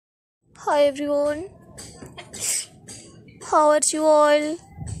Hi everyone, how are you all?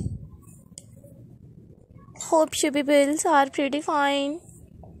 Hope you people are pretty fine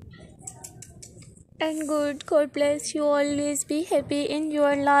and good. God bless you. Always be happy in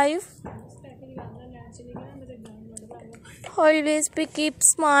your life. Always be keep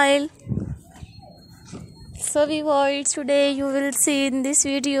smile. So viewers, today you will see in these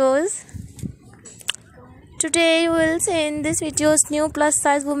videos. Today you will see in this videos new plus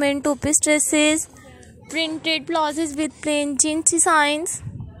size women two-piece dresses, printed blouses with plain jeans designs.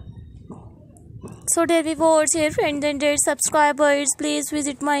 So dear viewers, dear friends and dear subscribers, please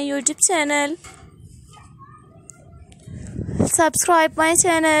visit my YouTube channel. Subscribe my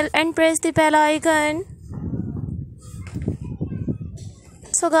channel and press the bell icon.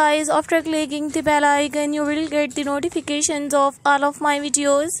 So guys, after clicking the bell icon, you will get the notifications of all of my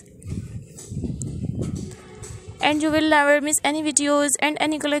videos. And you will never miss any videos and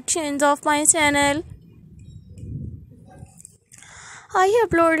any collections of my channel. I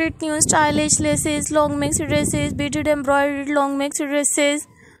have uploaded new stylish laces, long maxi dresses, beaded embroidered long maxi dresses,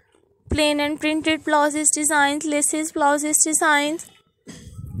 plain and printed blouses designs, laces, blouses designs.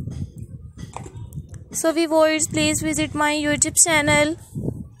 So viewers, please visit my YouTube channel.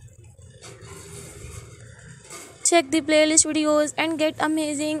 Check the playlist videos and get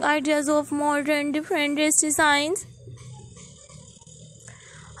amazing ideas of modern different dress designs.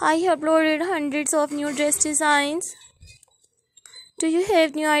 I have uploaded hundreds of new dress designs. Do you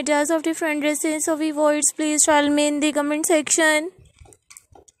have new ideas of different dresses? So viewers, please tell me in the comment section.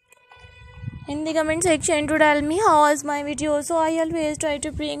 In the comment section to tell me how was my video. So I always try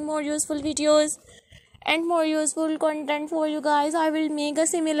to bring more useful videos and more useful content for you guys. I will make a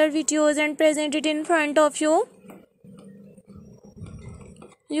similar videos and present it in front of you.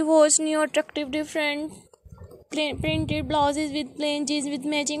 You watch new attractive different printed blouses with plain jeans with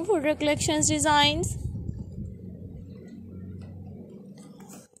matching footwear collections designs.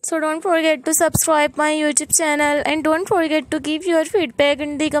 So don't forget to subscribe my YouTube channel and don't forget to give your feedback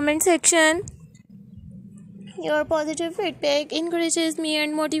in the comment section. Your positive feedback encourages me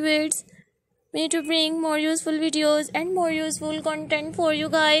and motivates me to bring more useful videos and more useful content for you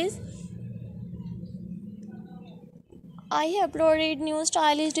guys. I have uploaded new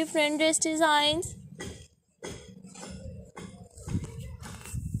stylish different dress designs.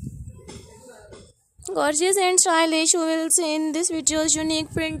 Gorgeous and stylish, you will see in this videos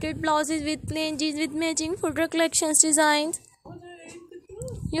unique printed blouses with plain jeans with matching footwear collections designs.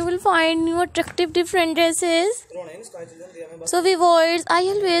 You will find new attractive different dresses. So viewers, I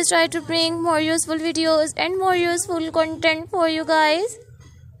always try to bring more useful videos and more useful content for you guys.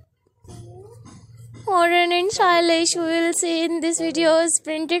 Modern and stylish, you will see in these videos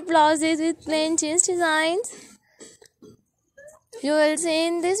printed blouses with plain jeans designs. You will see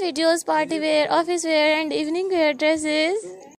in these videos party wear, office wear and evening wear dresses.